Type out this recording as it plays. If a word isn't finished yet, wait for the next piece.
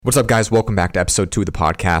What's up, guys? Welcome back to episode 2 of the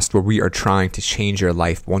podcast, where we are trying to change your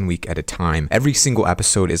life 1 week at a time. Every single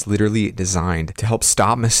episode is literally designed to help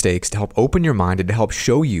stop mistakes, to help open your mind, and to help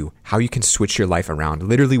show you how you can switch your life around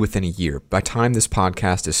literally within a year. By the time this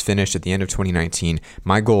podcast is finished at the end of 2019,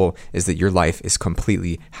 my goal is that your life is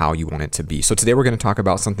completely how you want it to be. So today we're going to talk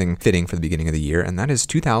about something fitting for the beginning of the year, and that is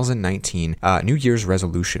 2019 New Year's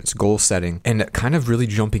resolutions, goal setting, and kind of really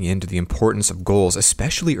jumping into the importance of goals,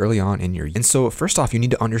 especially early on in your year. And so first off, you need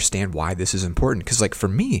to understand why this is important. Because like for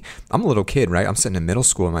me, I'm a little kid, right? I'm sitting in middle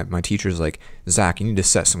school and my teacher's like, Zach, you need to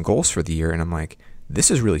set some goals for the year. And I'm like, this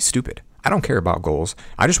is really stupid. I don't care about goals.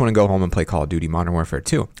 I just want to go home and play Call of Duty Modern Warfare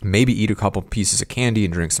 2. Maybe eat a couple pieces of candy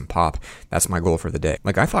and drink some pop. That's my goal for the day.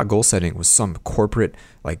 Like I thought goal setting was some corporate,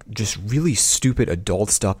 like just really stupid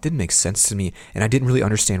adult stuff. Didn't make sense to me, and I didn't really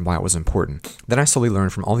understand why it was important. Then I slowly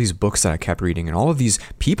learned from all these books that I kept reading and all of these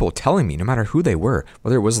people telling me, no matter who they were,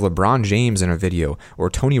 whether it was LeBron James in a video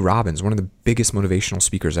or Tony Robbins, one of the biggest motivational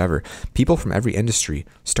speakers ever, people from every industry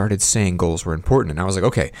started saying goals were important. And I was like,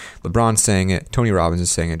 okay, LeBron's saying it, Tony Robbins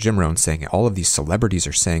is saying it, Jim Rohn's saying it, all of these celebrities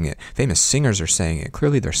are saying it, famous singers are saying it.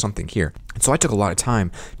 Clearly there's something here. And so I took a lot of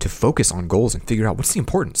time to focus on goals and figure out what's the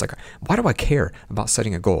importance. Like, why do I care about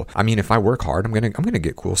setting a goal? I mean, if I work hard, I'm gonna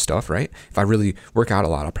get cool stuff, right? If I really work out a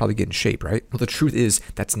lot, I'll probably get in shape, right? Well, the truth is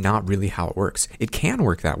that's not really how it works. It can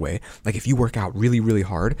work that way. Like if you work out really, really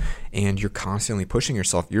hard and you're constantly pushing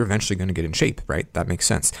yourself, you're eventually going to get in shape, right? That makes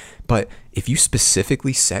sense. But if you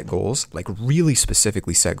specifically set goals, like really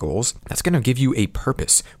specifically set goals, that's going to give you a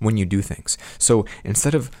purpose when you do things. So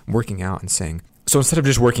instead of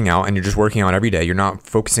just working out and you're just working out every day, you're not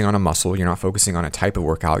focusing on a muscle, you're not focusing on a type of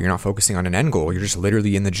workout, you're not focusing on an end goal, you're just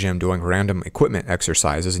literally in the gym doing random equipment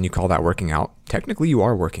exercises and you call that working out. Technically you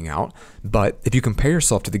are working out, but if you compare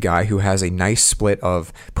yourself to the guy who has a nice split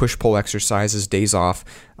of push-pull exercises, days off,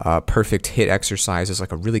 perfect HIIT exercises,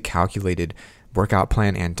 like a really calculated workout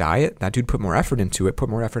plan and diet, that dude put more effort into it, put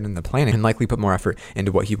more effort in the planning, and likely put more effort into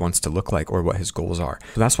what he wants to look like or what his goals are.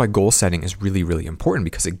 So that's why goal setting is really, really important,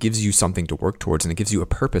 because it gives you something to work towards and it gives you a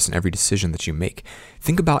purpose in every decision that you make.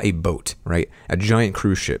 Think about a boat, right? A giant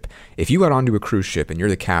cruise ship. If you got onto a cruise ship and you're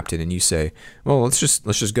the captain and you say, well, let's just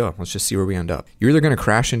go. Let's just see where we end up. You're either going to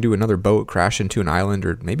crash into another boat, crash into an island,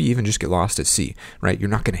 or maybe even just get lost at sea, right? You're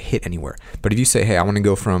not going to hit anywhere. But if you say, hey, I want to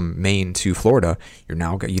go from Maine to Florida, you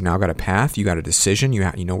now got a path, you got a decision, you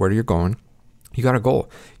know where you're going, you got a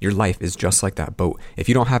goal. Your life is just like that boat. If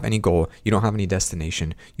you don't have any goal, you don't have any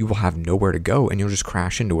destination, you will have nowhere to go and you'll just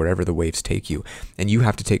crash into wherever the waves take you. And you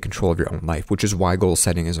have to take control of your own life, which is why goal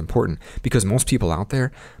setting is important, because most people out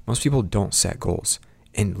there, most people don't set goals.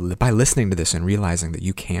 And by listening to this and realizing that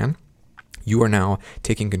you can, you are now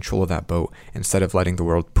taking control of that boat instead of letting the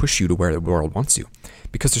world push you to where the world wants you.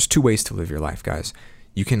 Because there's two ways to live your life, guys.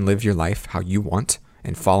 You can live your life how you want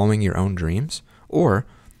and following your own dreams, or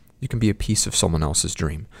you can be a piece of someone else's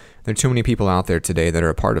dream. There are too many people out there today that are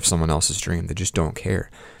a part of someone else's dream that just don't care.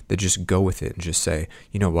 That just go with it and just say,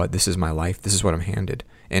 you know what, this is my life, this is what I'm handed.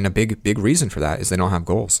 And a big reason for that is they don't have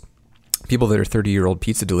goals. People that are 30-year-old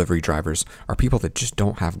pizza delivery drivers are people that just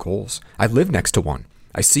don't have goals. I live next to one.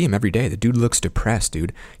 I see him every day. The dude looks depressed,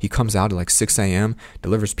 dude. He comes out at like 6 a.m.,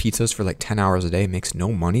 delivers pizzas for like 10 hours a day, makes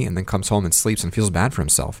no money, and then comes home and sleeps and feels bad for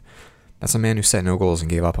himself. That's a man who set no goals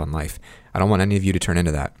and gave up on life. I don't want any of you to turn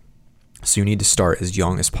into that. So you need to start as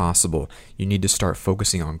young as possible. You need to start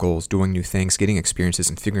focusing on goals, doing new things, getting experiences,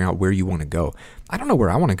 and figuring out where you want to go. I don't know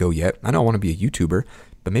where I want to go yet. I know I want to be a YouTuber,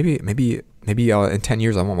 but maybe in 10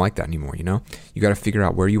 years I won't like that anymore, you know? You got to figure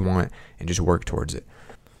out where you want and just work towards it.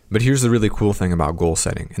 But here's the really cool thing about goal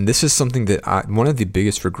setting. And this is something that one of the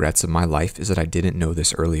biggest regrets of my life is that I didn't know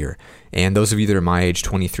this earlier. And those of you that are my age,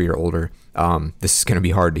 23 or older, this is going to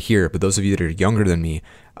be hard to hear, but those of you that are younger than me,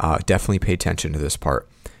 definitely pay attention to this part.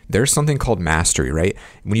 There's something called mastery, right?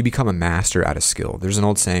 When you become a master at a skill, there's an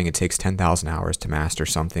old saying, it takes 10,000 hours to master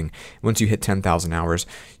something. Once you hit 10,000 hours,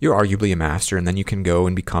 you're arguably a master, and then you can go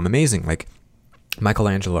and become amazing. Like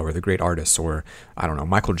Michelangelo or the great artists, or I don't know,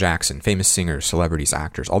 Michael Jackson, famous singers, celebrities,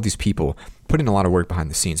 actors, all these people put in a lot of work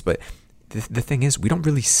behind the scenes. But the thing is, we don't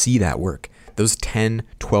really see that work. Those 10,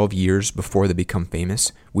 12 years before they become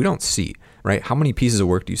famous, we don't see, right? How many pieces of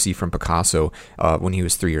work do you see from Picasso when he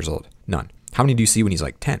was 3 years old? None. How many do you see when he's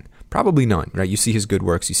like 10? Probably none, right? You see his good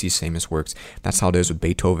works, you see his famous works. That's how it is with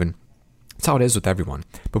Beethoven. That's how it is with everyone.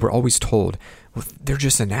 But we're always told, well, they're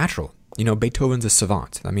just a natural. You know, Beethoven's a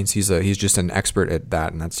savant. That means he's just an expert at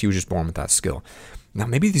that, and he was just born with that skill. Now,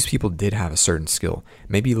 maybe these people did have a certain skill.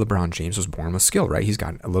 Maybe LeBron James was born with skill, right? He's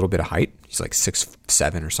got a little bit of height. He's like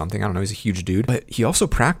 6'7" or something. I don't know. He's a huge dude. But he also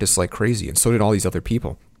practiced like crazy, and so did all these other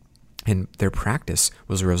people. And their practice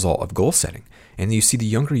was a result of goal setting. And you see, the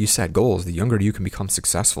younger you set goals, the younger you can become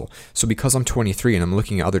successful. So because I'm 23 and I'm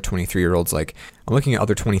looking at other 23-year-olds,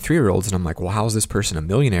 and I'm like, well, how is this person a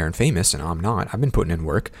millionaire and famous and I'm not? I've been putting in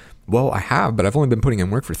work. Well, I have, but I've only been putting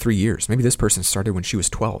in work for 3 years. Maybe this person started when she was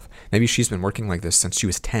 12. Maybe she's been working like this since she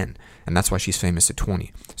was 10, and that's why she's famous at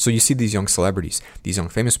 20. So you see these young celebrities, these young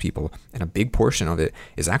famous people, and a big portion of it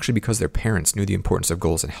is actually because their parents knew the importance of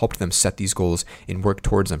goals and helped them set these goals and work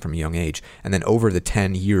towards them from a young age. And then over the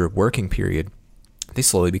 10-year working period, they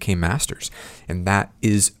slowly became masters. And that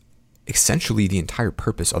is essentially the entire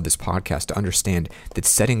purpose of this podcast, to understand that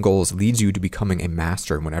setting goals leads you to becoming a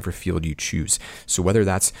master in whatever field you choose. So whether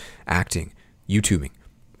that's acting, YouTubing,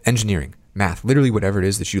 engineering, math, literally whatever it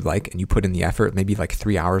is that you like, and you put in the effort, maybe like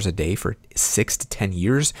 3 hours a day for 6 to 10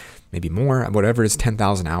 years, maybe more, whatever it is,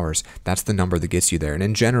 10,000 hours, that's the number that gets you there. And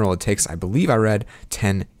in general, it takes, I believe I read,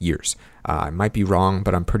 10 years. I might be wrong,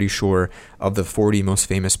 but I'm pretty sure of the 40 most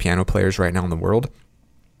famous piano players right now in the world,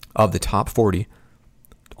 of the top 40,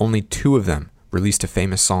 only 2 of them released a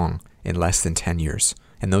famous song in less than 10 years.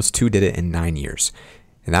 And those 2 did it in 9 years.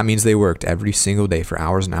 And that means they worked every single day for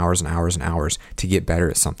hours and hours and hours and hours to get better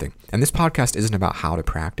at something. And this podcast isn't about how to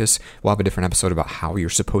practice. We'll have a different episode about how you're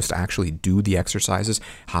supposed to actually do the exercises,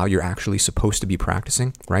 how you're actually supposed to be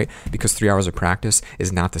practicing, right? Because 3 hours of practice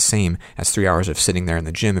is not the same as 3 hours of sitting there in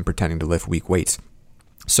the gym and pretending to lift weak weights.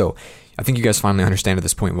 So I think you guys finally understand at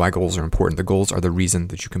this point why goals are important. The goals are the reason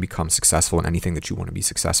that you can become successful in anything that you want to be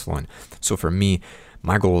successful in. So for me,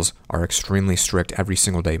 my goals are extremely strict every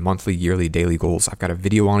single day, monthly, yearly, daily goals. I've got a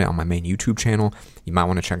video on it on my main YouTube channel. You might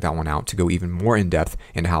want to check that one out to go even more in depth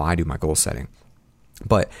into how I do my goal setting.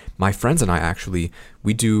 But my friends and I actually,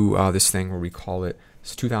 we do this thing where we call it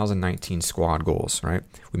 2019 squad goals, right?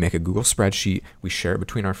 We make a Google spreadsheet, we share it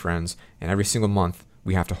between our friends, and every single month,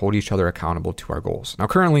 we have to hold each other accountable to our goals. Now,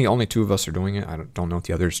 currently, only 2 of us are doing it. I don't know if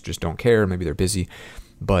the others just don't care. Maybe they're busy.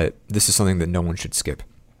 But this is something that no one should skip.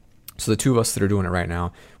 So the 2 of us that are doing it right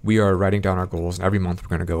now, we are writing down our goals. And every month, we're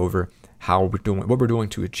going to go over how we're doing, what we're doing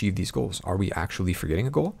to achieve these goals. Are we actually forgetting a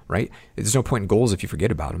goal, right? There's no point in goals if you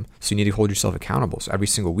forget about them. So you need to hold yourself accountable. So every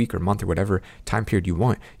single week or month or whatever time period you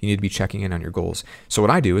want, you need to be checking in on your goals. So what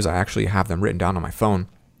I do is I actually have them written down on my phone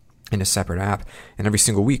in a separate app, and every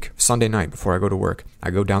single week, Sunday night before I go to work, I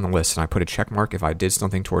go down the list and I put a check mark if I did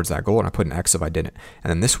something towards that goal, and I put an X if I didn't. And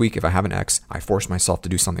then this week, if I have an X, I force myself to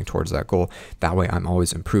do something towards that goal. That way I'm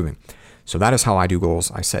always improving. So that is how I do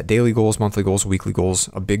goals. I set daily goals, monthly goals, weekly goals.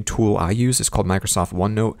 A big tool I use is called Microsoft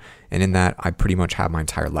OneNote, and in that I pretty much have my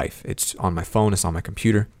entire life. It's on my phone, it's on my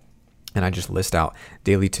computer, and I just list out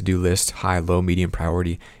daily to-do list, high, low, medium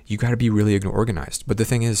priority. You got to be really organized. But the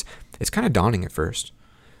thing is, it's kind of daunting at first.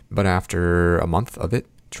 But after a month of it,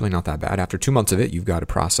 it's really not that bad. After 2 months of it, you've got a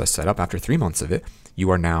process set up. After 3 months of it, you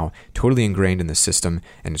are now totally ingrained in the system,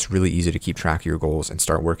 and it's really easy to keep track of your goals and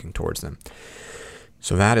start working towards them.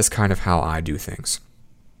 So that is kind of how I do things.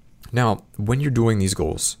 Now, when you're doing these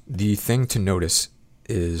goals, the thing to notice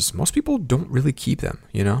is most people don't really keep them,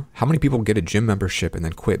 you know? How many people get a gym membership and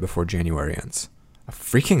then quit before January ends? A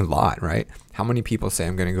freaking lot, right? How many people say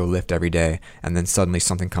I'm going to go lift every day, and then suddenly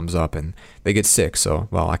something comes up and they get sick, so,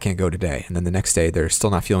 well, I can't go today. And then the next day they're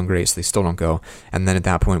still not feeling great, so they still don't go. And then at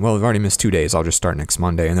that point, well, I've already missed 2 days, I'll just start next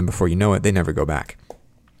Monday. And then before you know it, they never go back.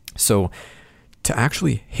 So to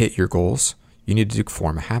actually hit your goals, you need to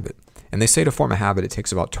form a habit. And they say to form a habit, it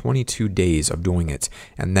takes about 22 days of doing it.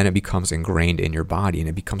 And then it becomes ingrained in your body and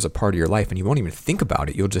it becomes a part of your life. And you won't even think about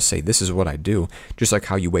it. You'll just say, this is what I do. Just like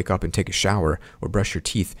how you wake up and take a shower or brush your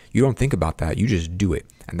teeth. You don't think about that. You just do it.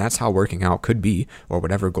 And that's how working out could be, or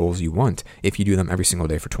whatever goals you want, if you do them every single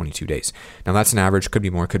day for 22 days. Now that's an average, could be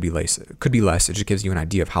more, could be less. It just gives you an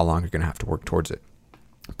idea of how long you're going to have to work towards it.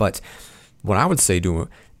 But what I would say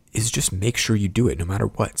is just make sure you do it no matter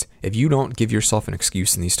what. If you don't give yourself an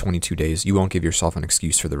excuse in these 22 days, you won't give yourself an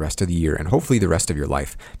excuse for the rest of the year and hopefully the rest of your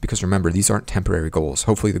life. Because remember, these aren't temporary goals.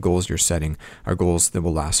 Hopefully the goals you're setting are goals that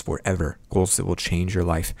will last forever, goals that will change your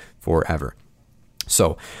life forever.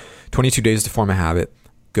 So 22 days to form a habit.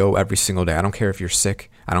 Go every single day. I don't care if you're sick.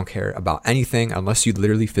 I don't care about anything unless you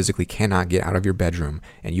literally physically cannot get out of your bedroom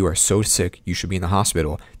and you are so sick you should be in the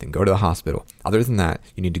hospital, then go to the hospital. Other than that,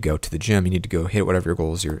 you need to go to the gym. You need to go hit whatever your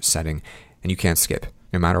goals you're setting, and you can't skip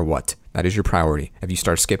no matter what. That is your priority. If you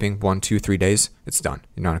start skipping 1, 2, 3 days, it's done.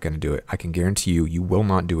 You're not going to do it. I can guarantee you, you will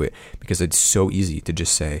not do it because it's so easy to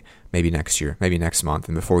just say, maybe next year, maybe next month.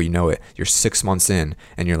 And before you know it, you're 6 months in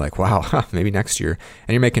and you're like, wow, maybe next year.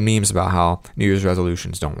 And you're making memes about how New Year's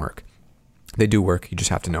resolutions don't work. They do work. You just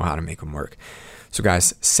have to know how to make them work. So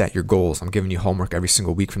guys, set your goals. I'm giving you homework every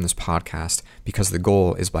single week from this podcast because the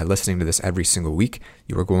goal is by listening to this every single week,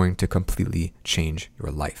 you are going to completely change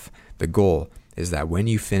your life. The goal is that when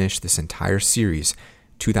you finish this entire series,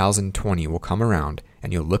 2020 will come around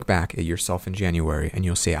and you'll look back at yourself in January and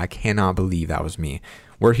you'll say, I cannot believe that was me.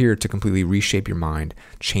 We're here to completely reshape your mind,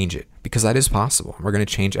 change it, because that is possible. We're going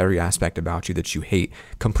to change every aspect about you that you hate,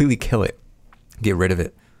 completely kill it, get rid of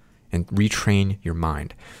it, and retrain your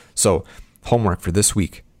mind. So homework for this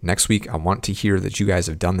week. Next week, I want to hear that you guys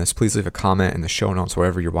have done this. Please leave a comment in the show notes,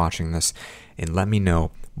 wherever you're watching this, and let me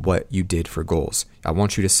know what you did for goals. I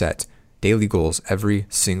want you to set daily goals every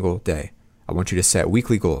single day. I want you to set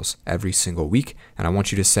weekly goals every single week, and I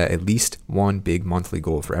want you to set at least one big monthly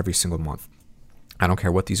goal for every single month. I don't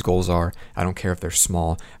care what these goals are. I don't care if they're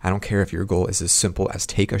small. I don't care if your goal is as simple as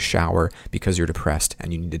take a shower because you're depressed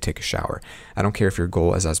and you need to take a shower. I don't care if your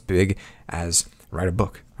goal is as big as write a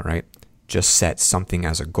book, all right? Just set something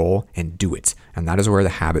as a goal and do it. And that is where the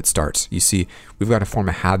habit starts. You see, we've got to form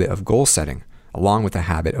a habit of goal setting along with the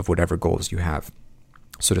habit of whatever goals you have.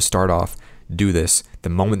 So to start off, do this the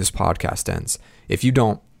moment this podcast ends. If you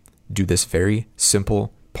don't do this very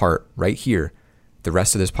simple part right here, the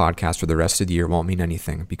rest of this podcast or the rest of the year won't mean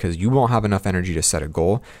anything, because you won't have enough energy to set a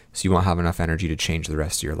goal, so you won't have enough energy to change the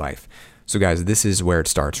rest of your life. So guys, this is where it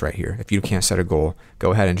starts right here. If you can't set a goal,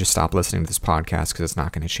 go ahead and just stop listening to this podcast, because it's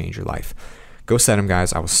not going to change your life. Go set them,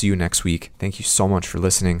 guys. I will see you next week. Thank you so much for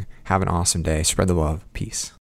listening. Have an awesome day. Spread the love. Peace.